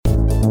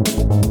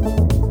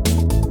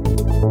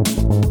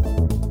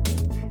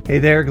Hey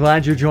there,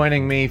 glad you're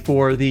joining me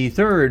for the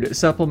third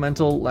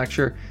supplemental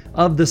lecture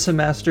of the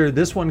semester.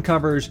 This one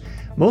covers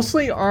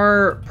mostly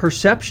our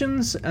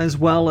perceptions as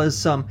well as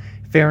some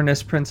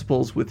fairness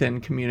principles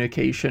within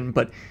communication,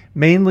 but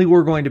mainly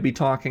we're going to be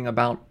talking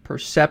about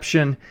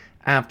perception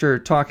after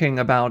talking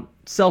about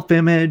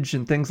self-image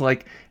and things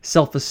like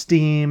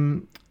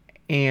self-esteem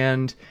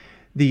and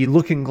the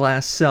looking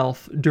glass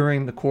self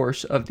during the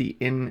course of the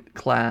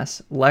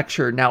in-class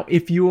lecture. Now,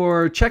 if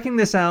you're checking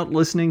this out,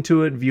 listening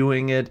to it,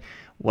 viewing it,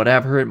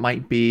 whatever it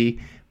might be,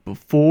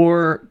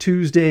 before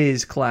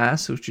Tuesday's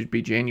class, which would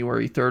be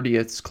January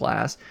 30th's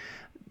class,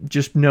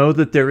 just know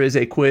that there is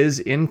a quiz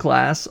in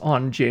class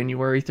on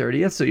January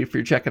 30th. So if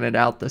you're checking it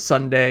out the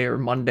Sunday or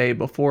Monday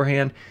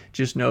beforehand,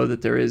 just know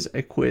that there is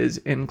a quiz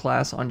in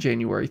class on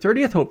January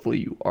 30th. Hopefully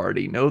you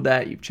already know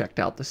that. You've checked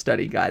out the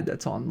study guide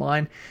that's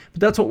online.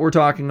 But that's what we're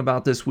talking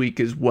about this week,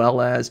 as well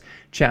as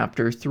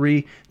Chapter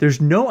 3.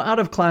 There's no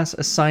out-of-class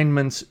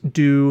assignments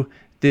due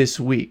this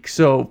week.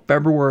 So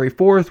February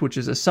 4th, which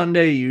is a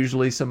Sunday,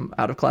 usually some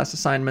out-of-class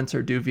assignments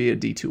are due via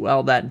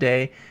D2L that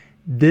day.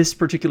 This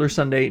particular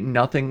Sunday,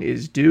 nothing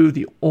is due.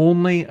 The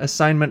only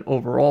assignment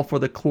overall for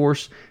the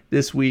course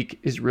this week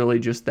is really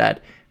just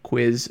that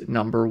quiz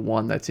number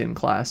 1 that's in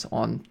class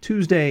on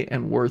Tuesday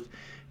and worth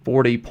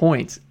 40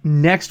 points.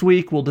 Next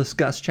week, we'll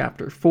discuss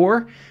Chapter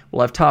 4.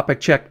 We'll have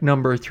topic check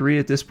number 3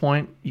 at this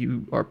point.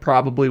 You are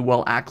probably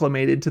well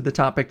acclimated to the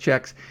topic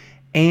checks.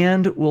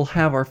 And we'll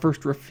have our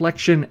first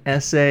reflection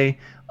essay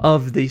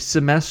of the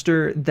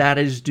semester that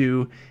is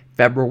due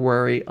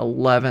February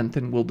 11th,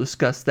 and we'll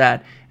discuss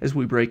that as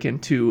we break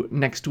into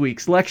next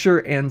week's lecture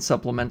and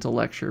supplemental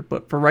lecture.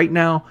 But for right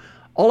now,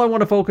 all I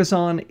want to focus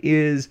on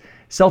is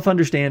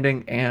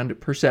self-understanding and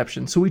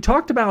perception. So we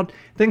talked about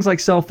things like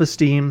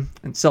self-esteem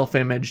and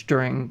self-image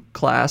during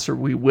class, or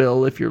we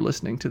will if you're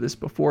listening to this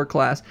before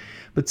class.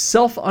 But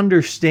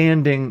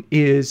self-understanding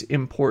is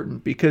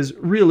important because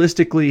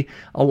realistically,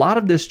 a lot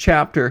of this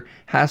chapter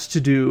has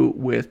to do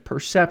with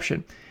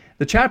perception.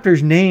 The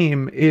chapter's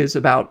name is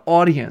about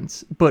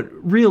audience, but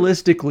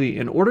realistically,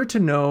 in order to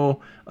know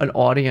an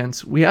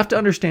audience, we have to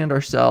understand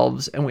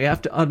ourselves and we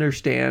have to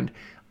understand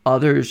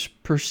others'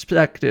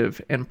 perspective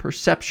and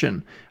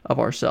perception of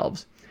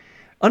ourselves.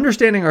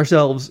 Understanding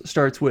ourselves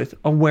starts with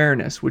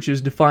awareness, which is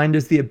defined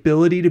as the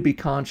ability to be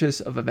conscious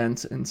of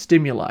events and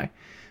stimuli.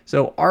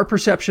 So our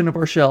perception of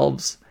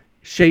ourselves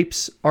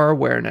shapes our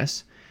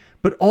awareness,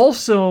 but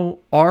also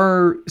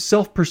our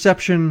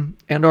self-perception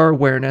and our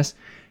awareness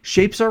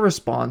shapes our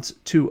response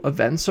to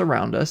events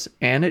around us,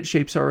 and it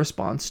shapes our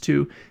response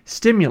to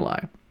stimuli.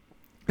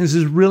 This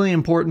is really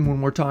important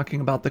when we're talking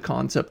about the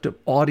concept of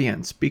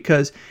audience,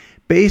 because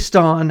based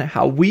on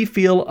how we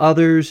feel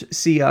others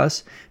see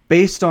us,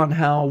 based on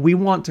how we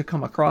want to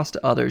come across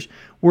to others,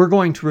 we're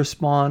going to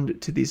respond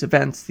to these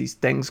events, these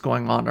things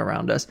going on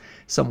around us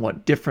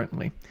somewhat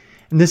differently.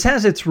 And this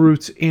has its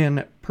roots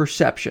in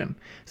perception.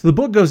 So the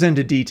book goes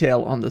into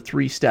detail on the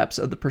 3 steps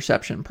of the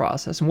perception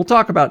process. And we'll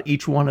talk about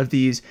each one of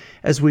these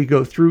as we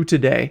go through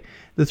today.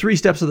 The 3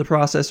 steps of the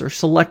process are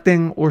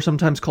selecting, or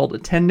sometimes called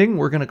attending.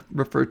 We're going to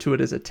refer to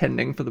it as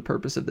attending for the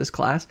purpose of this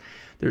class.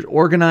 There's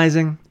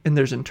organizing and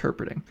there's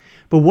interpreting.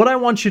 But what I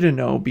want you to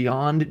know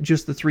beyond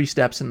just the 3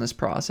 steps in this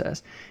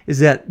process is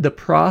that the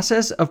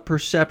process of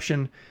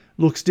perception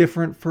looks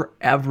different for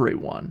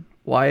everyone.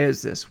 Why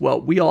is this? Well,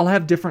 we all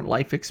have different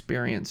life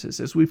experiences,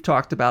 as we've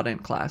talked about in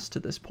class to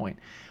this point.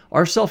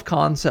 Our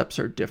self-concepts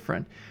are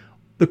different.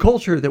 The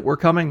culture that we're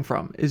coming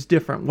from is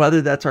different,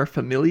 whether that's our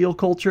familial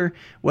culture,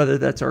 whether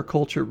that's our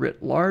culture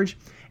writ large,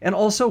 and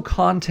also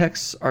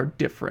contexts are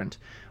different.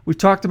 We've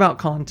talked about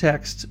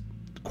context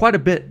quite a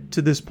bit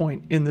to this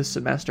point in this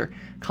semester.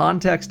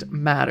 Context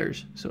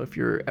matters. So if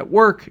you're at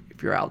work,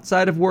 if you're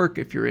outside of work,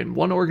 if you're in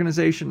one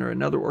organization or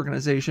another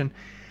organization,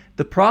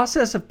 the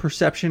process of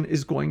perception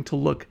is going to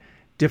look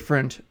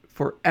different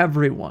for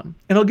everyone.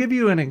 And I'll give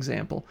you an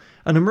example.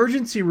 An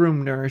emergency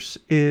room nurse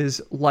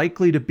is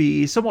likely to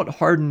be somewhat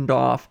hardened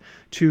off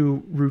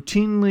to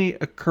routinely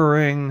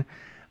occurring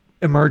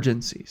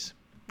emergencies.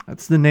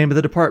 That's the name of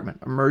the department,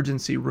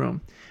 emergency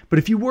room. But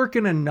if you work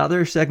in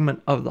another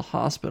segment of the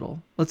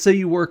hospital, let's say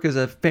you work as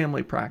a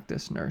family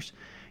practice nurse,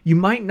 you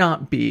might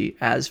not be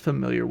as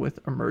familiar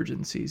with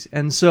emergencies.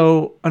 And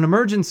so an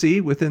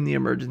emergency within the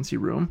emergency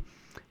room,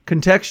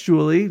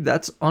 contextually,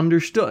 that's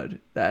understood,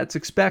 that's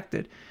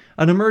expected.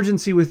 An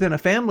emergency within a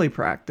family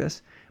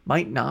practice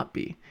might not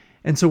be.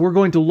 And so we're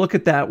going to look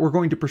at that. We're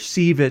going to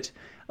perceive it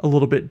a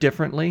little bit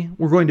differently.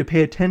 We're going to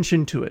pay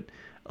attention to it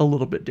a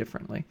little bit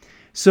differently.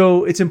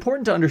 So it's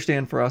important to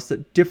understand for us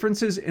that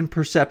differences in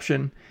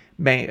perception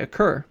may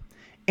occur.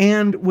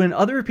 And when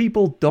other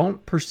people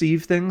don't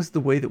perceive things the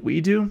way that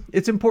we do,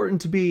 it's important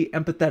to be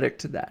empathetic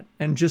to that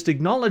and just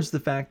acknowledge the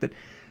fact that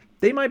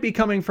they might be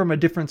coming from a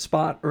different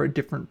spot or a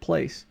different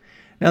place.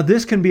 Now,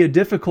 this can be a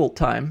difficult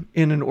time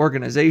in an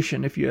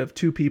organization if you have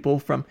 2 people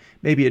from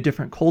maybe a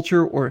different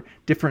culture or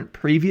different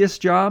previous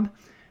job.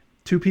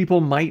 2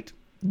 people might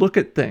look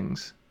at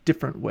things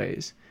different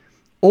ways.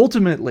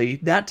 Ultimately,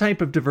 that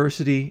type of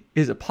diversity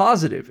is a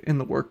positive in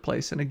the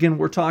workplace. And again,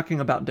 we're talking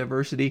about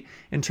diversity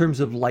in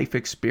terms of life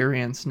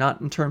experience,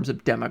 not in terms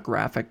of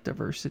demographic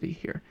diversity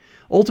here.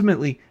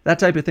 Ultimately, that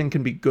type of thing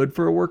can be good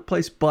for a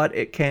workplace, but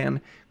it can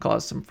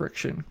cause some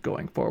friction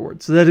going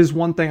forward. So that is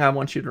one thing I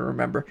want you to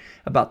remember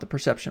about the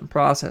perception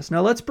process. Now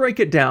let's break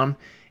it down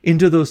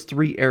into those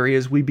three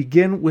areas. We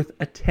begin with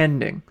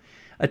attending.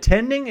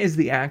 Attending is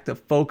the act of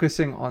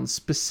focusing on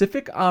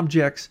specific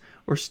objects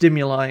or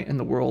stimuli in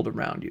the world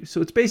around you. So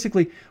it's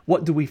basically,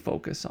 what do we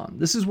focus on?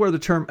 This is where the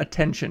term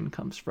attention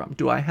comes from.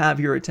 Do I have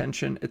your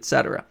attention,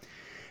 etc.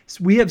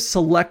 So we have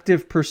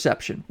selective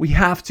perception. We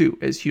have to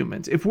as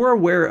humans. If we're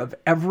aware of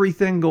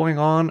everything going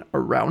on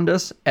around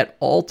us at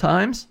all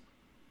times,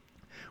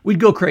 we'd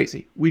go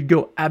crazy. We'd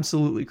go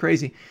absolutely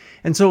crazy.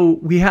 And so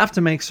we have to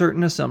make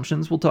certain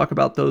assumptions. We'll talk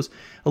about those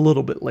a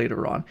little bit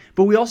later on.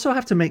 But we also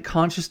have to make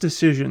conscious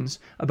decisions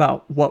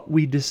about what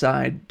we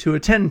decide to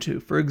attend to.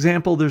 For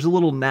example, there's a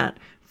little gnat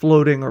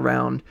floating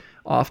around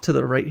off to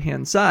the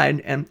right-hand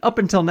side. And up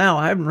until now,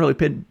 I haven't really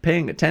been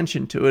paying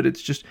attention to it.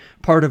 It's just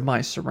part of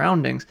my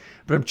surroundings.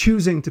 But I'm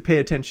choosing to pay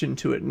attention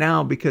to it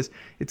now because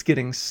it's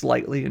getting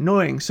slightly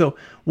annoying. So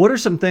what are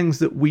some things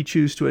that we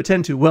choose to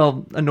attend to?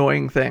 Well,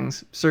 annoying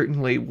things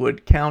certainly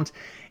would count.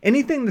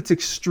 Anything that's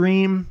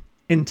extreme,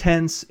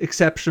 intense,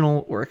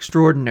 exceptional, or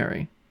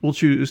extraordinary we'll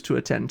choose to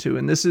attend to.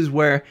 And this is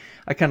where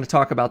I kind of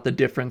talk about the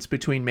difference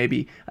between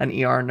maybe an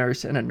ER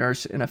nurse and a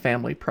nurse in a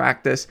family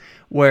practice,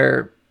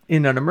 where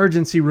in an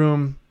emergency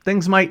room,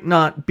 things might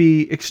not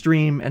be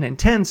extreme and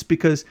intense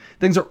because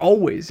things are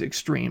always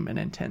extreme and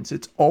intense.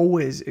 It's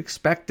always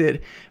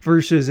expected,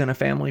 versus in a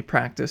family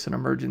practice, an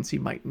emergency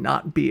might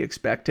not be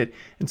expected.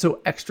 And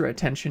so extra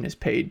attention is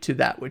paid to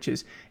that which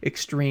is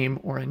extreme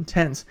or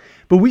intense.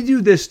 But we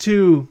do this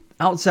too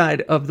outside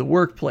of the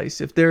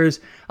workplace. If there's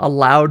a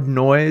loud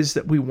noise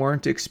that we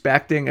weren't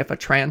expecting, if a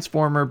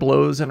transformer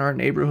blows in our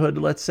neighborhood,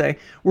 let's say,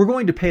 we're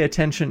going to pay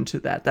attention to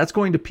that. That's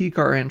going to pique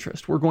our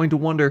interest. We're going to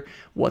wonder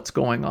what's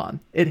going on.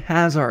 It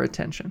has our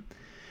attention.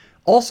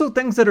 Also,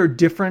 things that are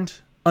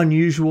different,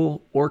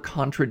 unusual, or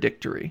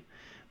contradictory.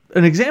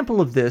 An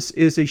example of this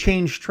is a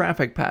changed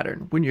traffic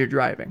pattern when you're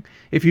driving.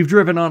 If you've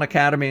driven on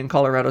Academy in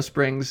Colorado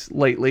Springs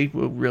lately,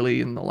 well,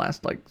 really in the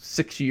last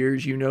 6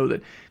 years, you know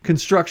that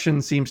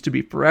construction seems to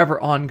be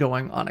forever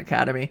ongoing on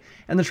Academy,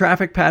 and the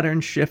traffic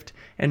patterns shift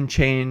and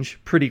change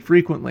pretty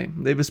frequently.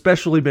 They've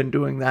especially been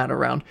doing that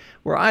around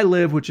where I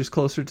live, which is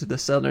closer to the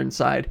southern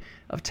side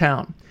of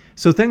town.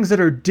 So things that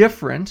are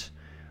different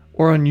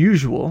or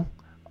unusual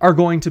are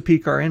going to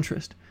pique our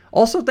interest.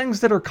 Also,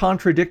 things that are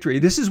contradictory.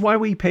 This is why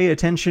we pay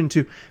attention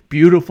to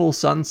beautiful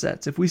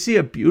sunsets. If we see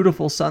a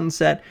beautiful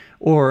sunset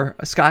or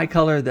a sky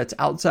color that's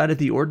outside of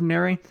the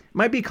ordinary, it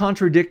might be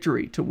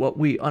contradictory to what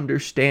we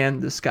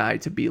understand the sky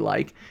to be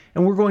like,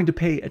 and we're going to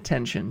pay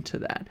attention to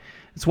that.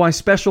 It's why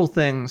special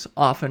things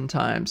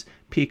oftentimes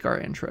pique our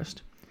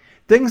interest.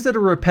 Things that are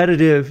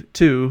repetitive,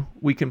 too,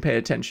 we can pay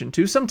attention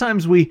to.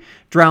 Sometimes we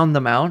drown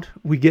them out.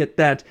 We get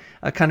that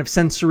kind of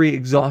sensory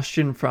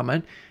exhaustion from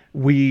it.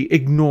 We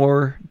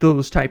ignore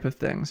those type of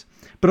things.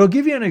 But I'll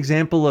give you an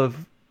example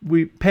of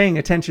we paying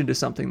attention to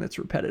something that's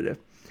repetitive.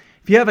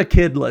 If you have a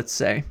kid, let's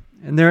say,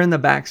 and they're in the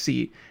back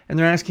seat and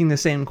they're asking the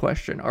same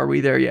question, are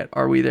we there yet?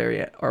 Are we there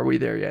yet? Are we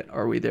there yet?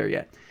 Are we there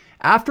yet?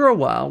 After a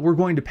while, we're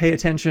going to pay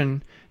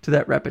attention to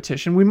that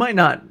repetition. We might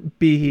not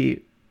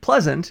be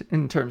pleasant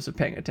in terms of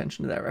paying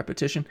attention to that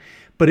repetition,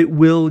 but it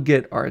will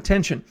get our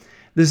attention.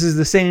 This is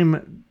the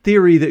same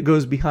theory that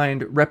goes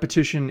behind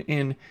repetition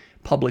in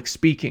public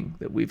speaking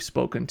that we've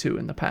spoken to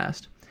in the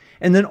past.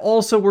 And then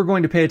also we're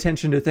going to pay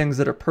attention to things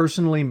that are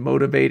personally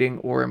motivating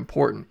or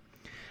important.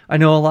 I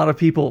know a lot of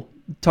people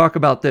talk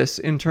about this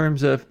in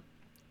terms of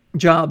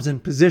jobs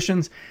and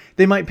positions.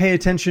 They might pay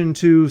attention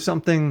to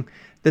something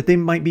that they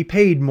might be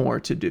paid more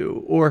to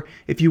do. Or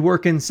if you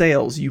work in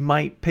sales, you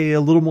might pay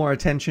a little more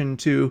attention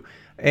to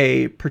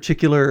a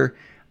particular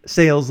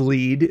sales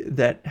lead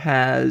that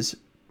has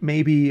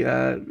maybe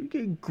a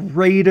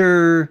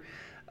greater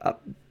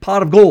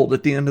pot of gold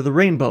at the end of the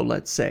rainbow,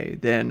 let's say,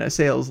 than a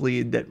sales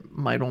lead that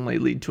might only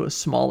lead to a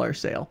smaller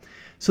sale.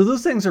 So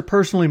those things are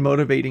personally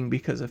motivating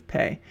because of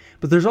pay.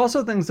 But there's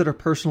also things that are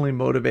personally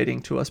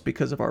motivating to us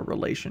because of our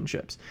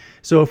relationships.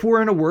 So if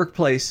we're in a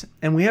workplace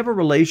and we have a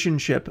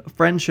relationship, a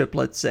friendship,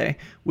 let's say,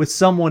 with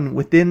someone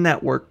within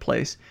that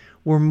workplace,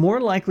 we're more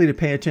likely to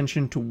pay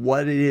attention to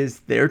what it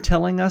is they're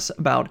telling us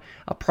about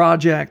a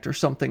project or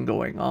something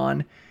going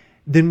on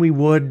than we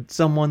would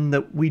someone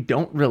that we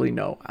don't really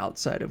know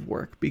outside of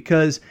work,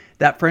 because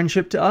that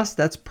friendship to us,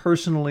 that's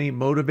personally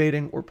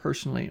motivating or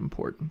personally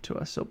important to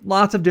us. So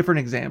lots of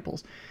different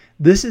examples.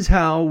 This is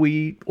how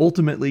we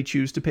ultimately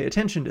choose to pay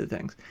attention to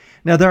things.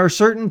 Now, there are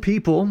certain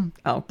people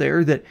out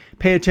there that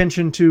pay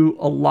attention to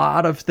a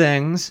lot of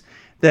things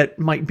that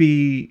might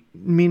be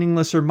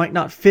meaningless or might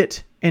not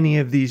fit any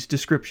of these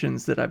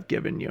descriptions that I've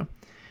given you.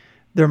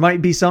 There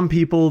might be some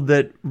people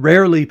that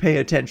rarely pay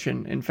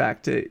attention, in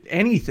fact, to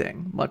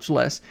anything, much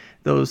less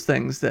those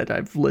things that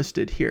I've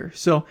listed here.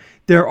 So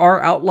there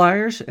are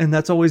outliers, and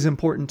that's always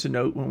important to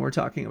note when we're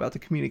talking about the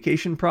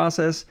communication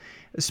process,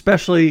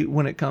 especially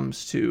when it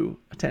comes to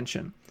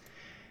attention.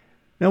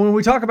 Now, when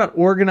we talk about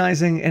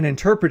organizing and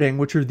interpreting,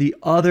 which are the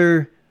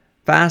other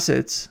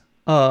facets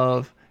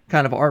of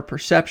kind of our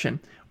perception,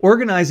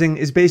 organizing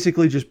is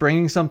basically just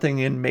bringing something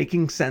in,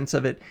 making sense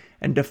of it,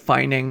 and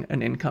defining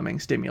an incoming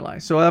stimuli.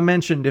 So I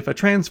mentioned if a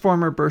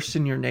transformer bursts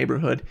in your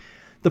neighborhood,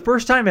 the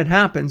first time it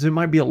happens, it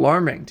might be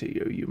alarming to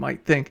you. You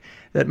might think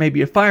that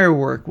maybe a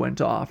firework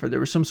went off or there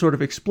was some sort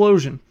of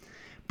explosion.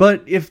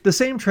 But if the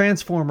same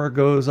transformer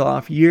goes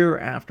off year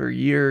after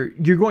year,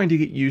 you're going to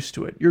get used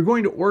to it. You're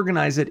going to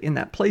organize it in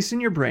that place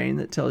in your brain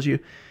that tells you,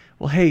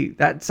 well, hey,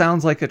 that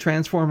sounds like a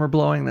transformer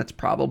blowing. That's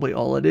probably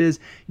all it is.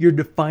 You're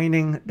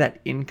defining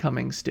that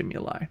incoming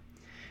stimuli.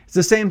 It's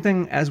the same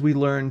thing as we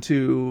learn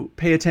to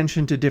pay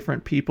attention to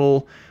different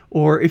people,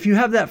 or if you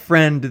have that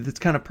friend that's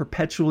kind of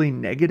perpetually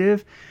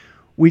negative,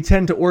 we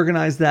tend to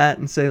organize that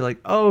and say like,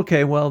 oh,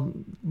 okay, well,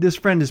 this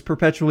friend is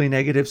perpetually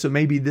negative, so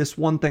maybe this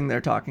one thing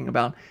they're talking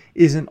about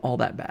isn't all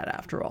that bad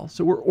after all.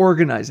 So we're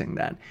organizing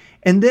that.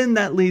 And then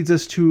that leads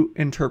us to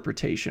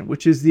interpretation,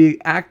 which is the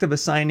act of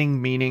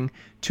assigning meaning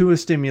to a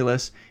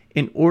stimulus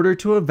in order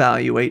to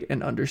evaluate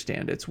and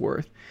understand its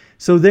worth.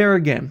 So there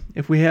again,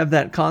 if we have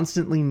that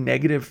constantly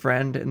negative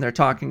friend and they're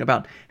talking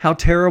about how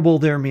terrible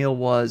their meal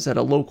was at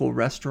a local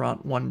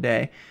restaurant one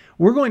day,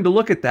 we're going to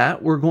look at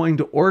that. We're going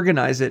to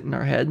organize it in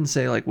our head and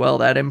say like, well,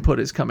 that input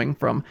is coming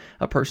from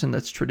a person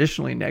that's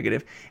traditionally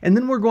negative. And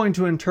then we're going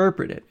to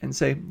interpret it and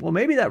say, well,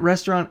 maybe that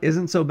restaurant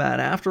isn't so bad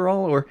after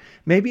all, or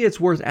maybe it's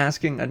worth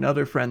asking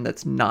another friend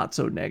that's not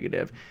so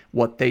negative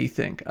what they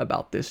think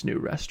about this new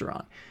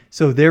restaurant.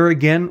 So there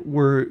again,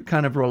 we're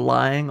kind of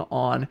relying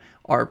on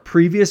our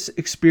previous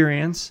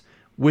experience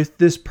with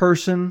this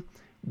person,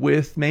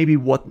 with maybe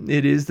what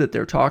it is that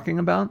they're talking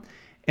about,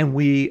 and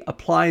we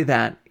apply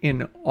that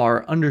in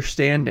our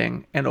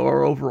understanding and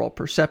our overall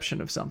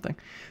perception of something.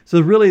 So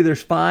really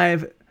there's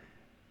 5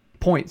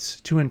 points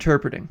to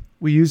interpreting.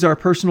 We use our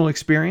personal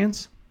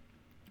experience,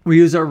 we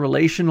use our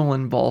relational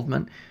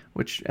involvement,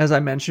 which, as I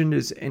mentioned,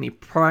 is any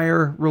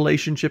prior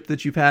relationship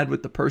that you've had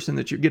with the person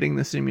that you're getting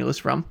the stimulus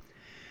from.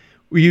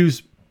 We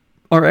use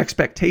our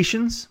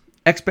expectations.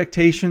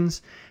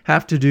 Expectations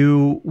have to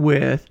do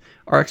with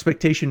our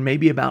expectation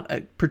maybe about a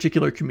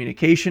particular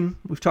communication.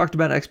 We've talked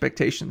about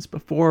expectations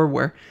before,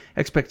 where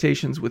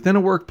expectations within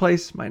a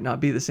workplace might not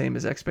be the same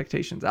as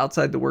expectations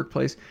outside the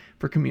workplace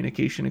for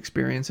communication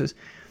experiences,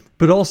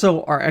 but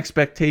also our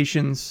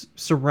expectations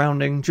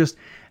surrounding just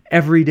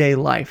everyday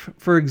life.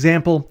 For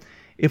example,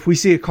 if we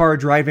see a car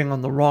driving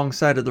on the wrong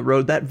side of the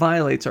road, that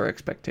violates our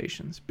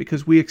expectations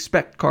because we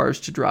expect cars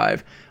to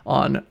drive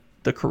on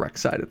the correct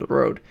side of the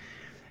road.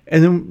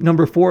 And then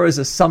number 4 is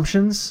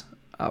assumptions.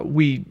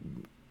 We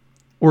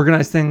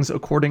organize things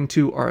according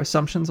to our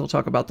assumptions. I'll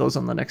talk about those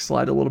on the next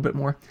slide a little bit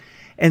more.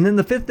 And then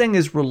the 5th thing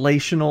is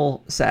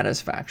relational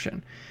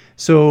satisfaction.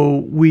 So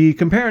we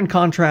compare and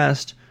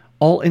contrast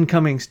all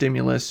incoming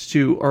stimulus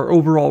to our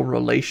overall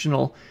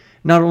relational,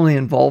 not only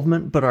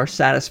involvement, but our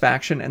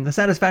satisfaction and the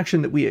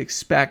satisfaction that we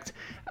expect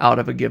out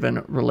of a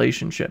given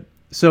relationship.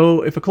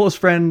 So if a close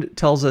friend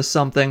tells us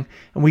something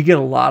and we get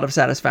a lot of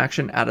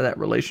satisfaction out of that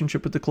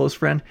relationship with the close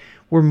friend,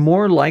 we're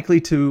more likely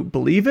to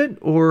believe it,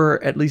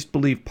 or at least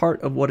believe part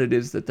of what it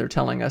is that they're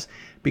telling us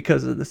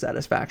because of the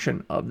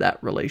satisfaction of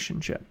that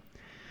relationship.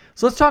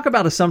 So let's talk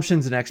about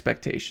assumptions and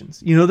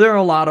expectations. You know, there are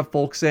a lot of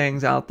folk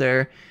sayings out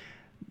there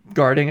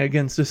guarding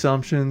against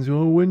assumptions.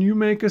 Well, when you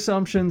make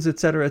assumptions, et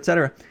cetera, et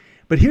cetera.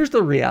 But here's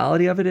the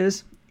reality of it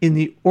is, in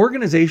the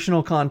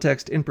organizational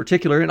context in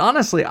particular, and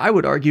honestly, I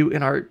would argue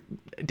in our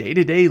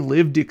day-to-day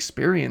lived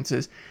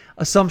experiences,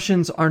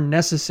 assumptions are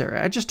necessary.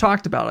 I just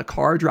talked about a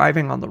car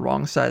driving on the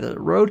wrong side of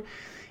the road.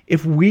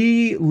 If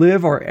we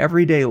live our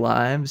everyday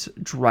lives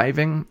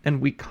driving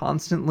and we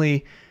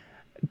constantly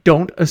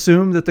don't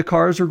assume that the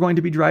cars are going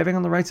to be driving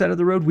on the right side of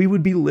the road, we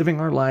would be living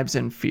our lives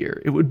in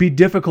fear. It would be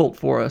difficult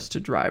for us to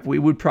drive. We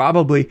would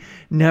probably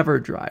never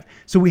drive.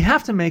 So we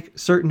have to make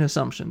certain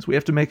assumptions. We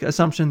have to make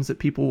assumptions that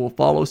people will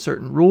follow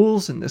certain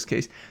rules, in this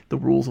case, the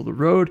rules of the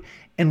road.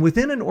 And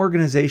within an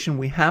organization,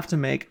 we have to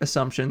make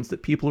assumptions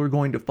that people are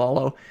going to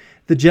follow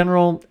the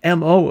general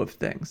MO of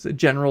things, the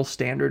general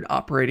standard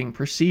operating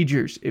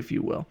procedures, if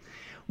you will.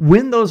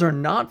 When those are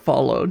not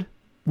followed,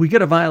 we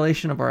get a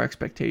violation of our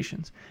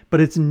expectations.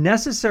 But it's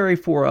necessary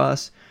for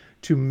us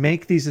to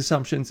make these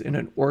assumptions in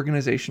an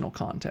organizational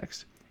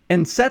context.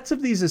 And sets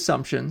of these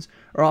assumptions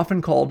are often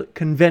called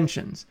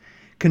conventions.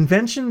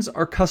 Conventions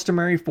are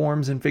customary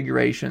forms and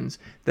figurations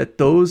that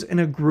those in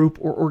a group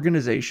or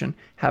organization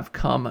have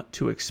come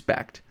to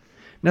expect.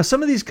 Now,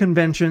 some of these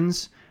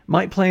conventions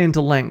might play into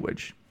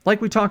language,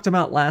 like we talked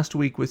about last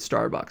week with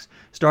Starbucks.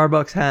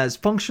 Starbucks has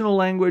functional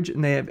language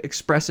and they have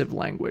expressive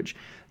language.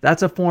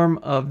 That's a form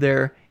of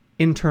their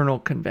internal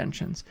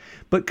conventions.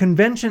 But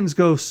conventions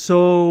go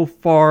so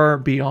far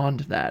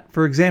beyond that.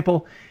 For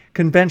example,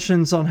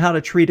 conventions on how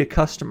to treat a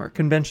customer,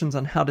 conventions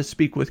on how to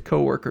speak with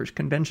coworkers,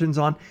 conventions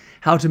on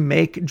how to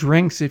make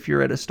drinks if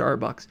you're at a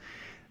Starbucks.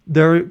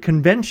 There are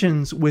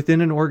conventions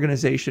within an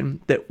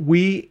organization that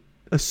we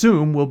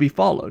assume will be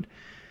followed.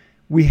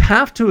 We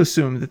have to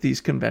assume that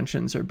these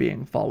conventions are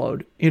being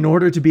followed in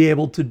order to be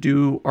able to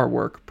do our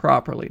work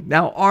properly.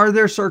 Now, are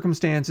there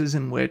circumstances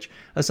in which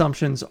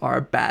assumptions are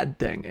a bad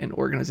thing in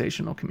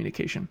organizational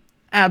communication?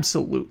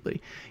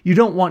 Absolutely. You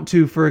don't want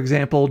to, for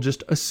example,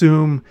 just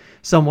assume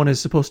someone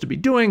is supposed to be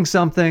doing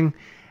something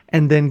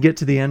and then get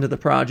to the end of the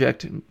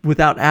project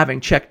without having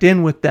checked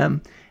in with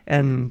them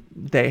and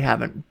they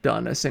haven't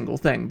done a single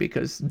thing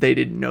because they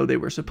didn't know they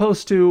were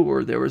supposed to,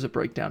 or there was a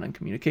breakdown in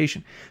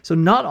communication. So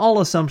not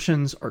all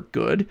assumptions are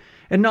good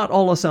and not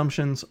all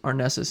assumptions are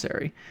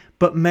necessary,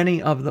 but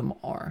many of them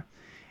are.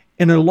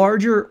 In a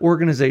larger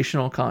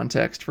organizational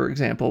context, for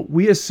example,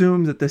 we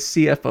assume that the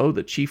CFO,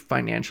 the Chief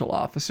Financial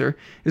Officer,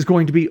 is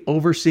going to be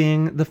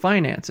overseeing the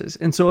finances.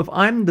 And so if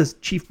I'm the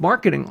Chief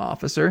Marketing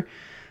Officer,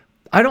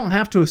 I don't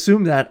have to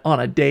assume that on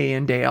a day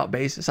in, day out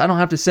basis. I don't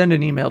have to send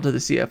an email to the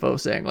CFO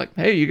saying like,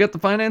 hey, you got the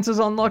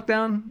finances on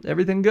lockdown?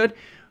 Everything good?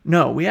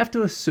 No, we have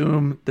to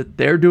assume that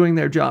they're doing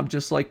their job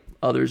just like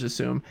others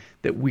assume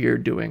that we're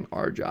doing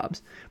our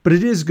jobs. But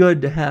it is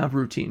good to have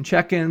routine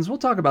check-ins. We'll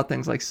talk about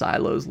things like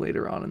silos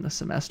later on in the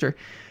semester.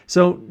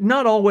 So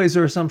not always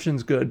are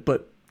assumptions good,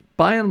 but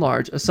by and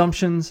large,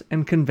 assumptions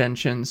and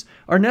conventions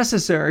are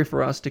necessary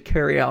for us to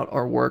carry out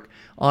our work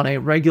on a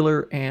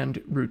regular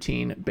and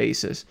routine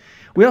basis.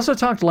 We also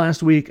talked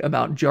last week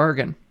about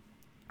jargon.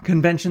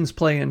 Conventions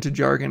play into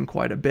jargon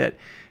quite a bit.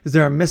 Is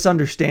there a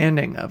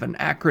misunderstanding of an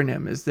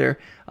acronym? Is there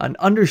an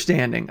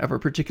understanding of a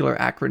particular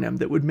acronym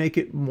that would make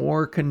it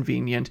more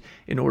convenient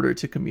in order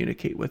to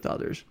communicate with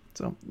others?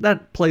 So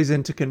that plays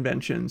into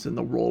conventions and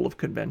the role of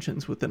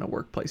conventions within a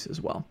workplace as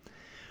well.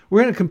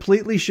 We're going to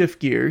completely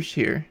shift gears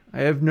here. I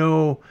have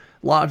no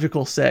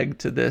logical seg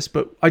to this,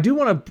 but I do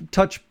want to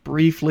touch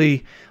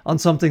briefly on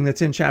something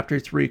that's in Chapter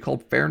 3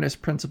 called Fairness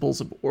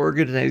Principles of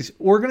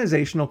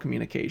Organizational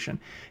Communication.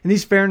 And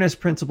these fairness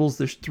principles,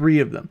 there's 3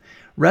 of them.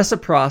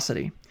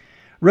 Reciprocity.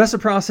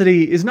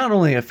 Reciprocity is not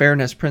only a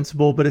fairness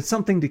principle, but it's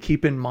something to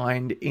keep in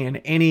mind in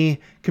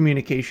any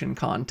communication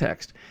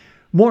context.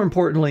 More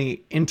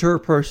importantly,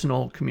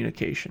 interpersonal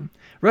communication.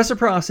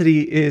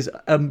 Reciprocity is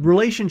a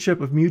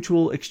relationship of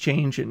mutual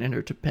exchange and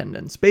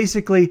interdependence.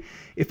 Basically,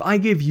 if I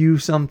give you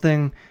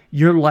something,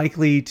 you're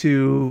likely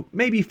to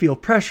maybe feel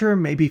pressure,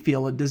 maybe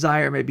feel a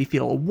desire, maybe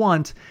feel a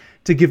want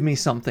to give me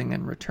something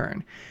in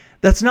return.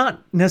 That's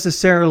not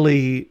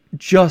necessarily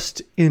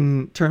just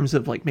in terms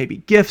of like maybe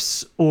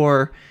gifts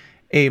or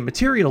a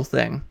material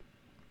thing,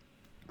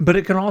 but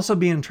it can also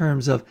be in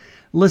terms of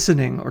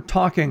listening or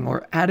talking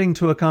or adding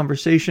to a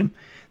conversation.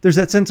 There's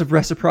that sense of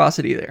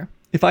reciprocity there.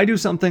 If I do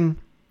something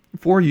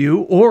for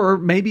you or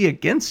maybe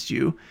against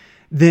you,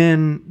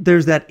 then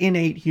there's that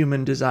innate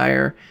human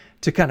desire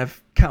to kind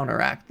of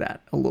counteract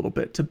that a little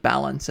bit, to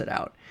balance it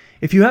out.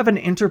 If you have an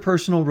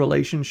interpersonal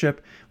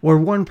relationship where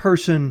one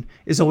person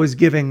is always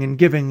giving and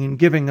giving and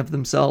giving of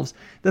themselves,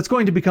 that's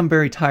going to become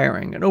very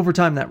tiring. And over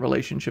time, that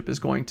relationship is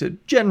going to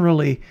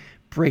generally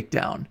break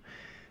down.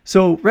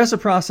 So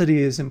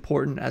reciprocity is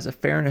important as a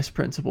fairness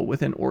principle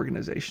within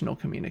organizational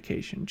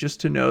communication, just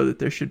to know that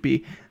there should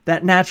be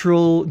that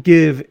natural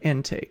give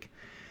and take.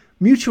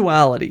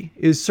 Mutuality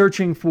is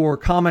searching for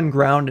common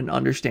ground and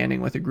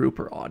understanding with a group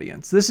or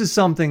audience. This is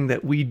something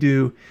that we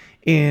do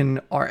in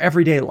our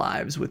everyday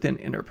lives within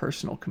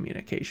interpersonal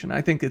communication.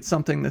 I think it's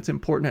something that's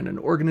important in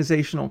an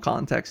organizational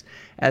context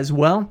as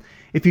well.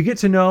 If you get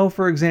to know,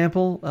 for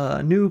example,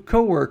 a new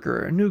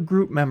coworker, a new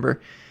group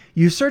member,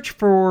 you search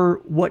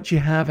for what you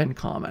have in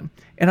common.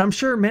 And I'm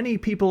sure many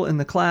people in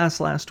the class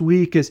last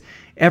week, as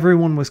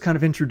everyone was kind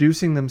of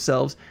introducing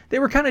themselves, they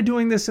were kind of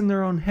doing this in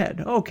their own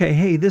head. Okay,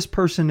 hey, this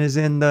person is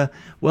in the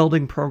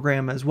welding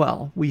program as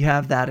well. We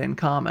have that in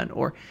common.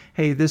 Or,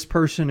 hey, this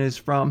person is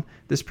from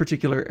this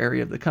particular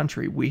area of the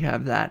country. We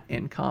have that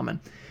in common.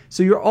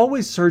 So you're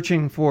always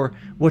searching for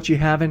what you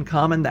have in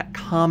common, that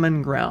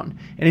common ground.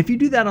 And if you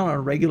do that on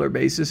a regular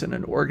basis in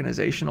an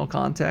organizational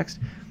context,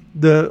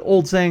 the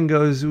old saying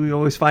goes, we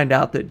always find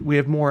out that we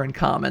have more in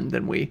common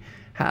than we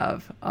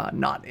have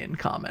not in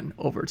common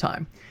over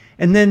time.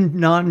 And then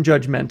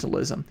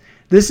non-judgmentalism.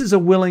 This is a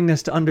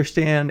willingness to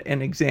understand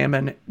and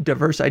examine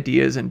diverse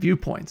ideas and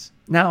viewpoints.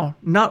 Now,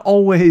 not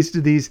always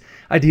do these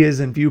ideas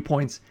and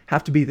viewpoints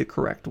have to be the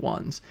correct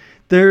ones.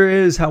 There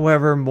is,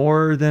 however,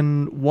 more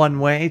than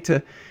one way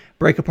to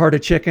break apart a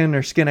chicken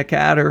or skin a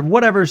cat or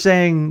whatever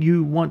saying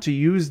you want to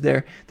use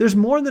there. There's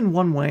more than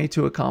one way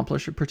to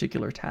accomplish a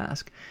particular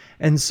task.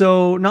 And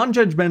so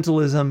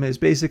non-judgmentalism is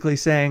basically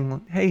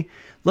saying, hey,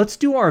 let's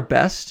do our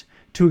best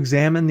to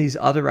examine these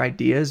other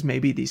ideas,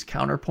 maybe these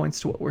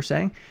counterpoints to what we're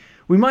saying.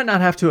 We might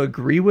not have to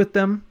agree with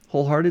them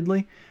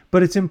wholeheartedly,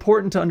 but it's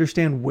important to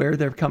understand where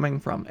they're coming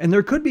from. And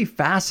there could be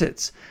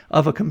facets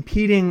of a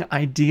competing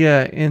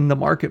idea in the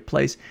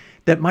marketplace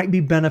that might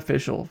be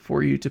beneficial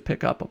for you to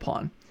pick up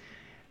upon.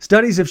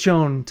 Studies have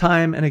shown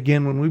time and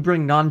again when we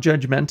bring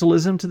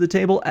non-judgmentalism to the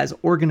table as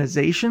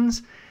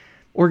organizations,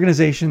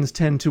 organizations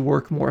tend to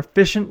work more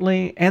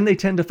efficiently and they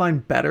tend to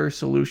find better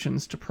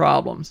solutions to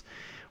problems.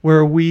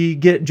 Where we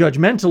get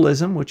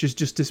judgmentalism, which is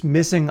just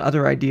dismissing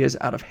other ideas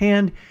out of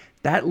hand,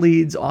 that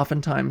leads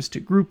oftentimes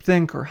to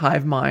groupthink or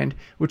hive mind,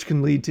 which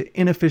can lead to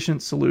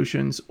inefficient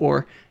solutions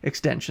or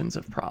extensions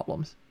of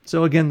problems.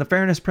 So again, the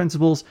fairness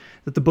principles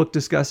that the book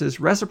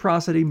discusses: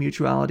 reciprocity,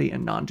 mutuality,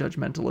 and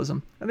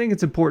non-judgmentalism. I think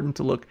it's important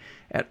to look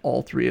at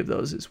all three of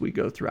those as we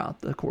go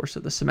throughout the course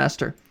of the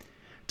semester.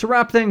 To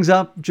wrap things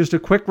up, just a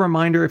quick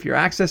reminder, if you're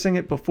accessing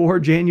it before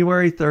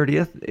January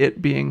 30th,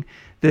 it being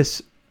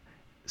this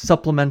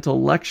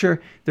supplemental lecture,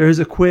 there is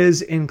a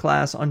quiz in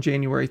class on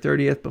January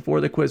 30th.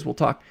 Before the quiz, we'll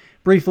talk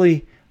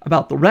briefly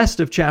about the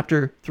rest of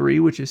Chapter 3,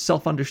 which is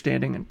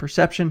self-understanding and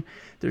perception.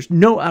 There's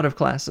no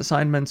out-of-class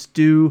assignments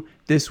due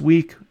this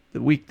week,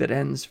 the week that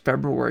ends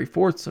February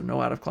 4th, so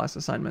no out-of-class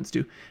assignments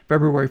due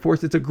February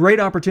 4th. It's a great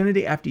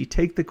opportunity after you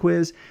take the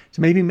quiz to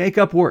maybe make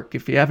up work.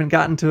 If you haven't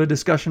gotten to a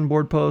discussion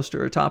board post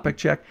or a topic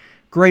check,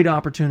 great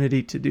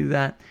opportunity to do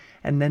that.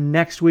 And then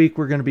next week,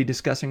 we're going to be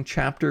discussing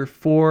Chapter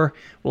 4.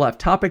 We'll have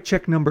topic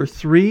check number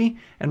 3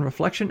 and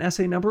reflection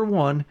essay number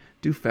 1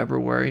 due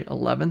February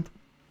 11th.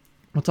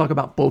 We'll talk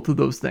about both of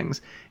those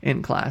things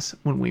in class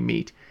when we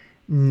meet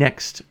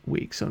next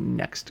week, so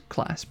next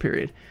class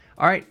period.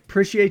 All right,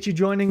 appreciate you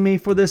joining me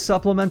for this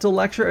supplemental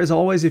lecture. As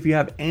always, if you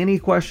have any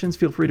questions,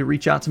 feel free to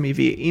reach out to me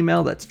via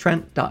email. That's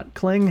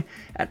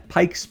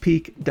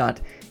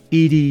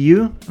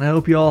trent.kling@pikespeak.edu. And I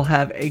hope you all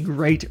have a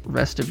great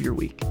rest of your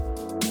week.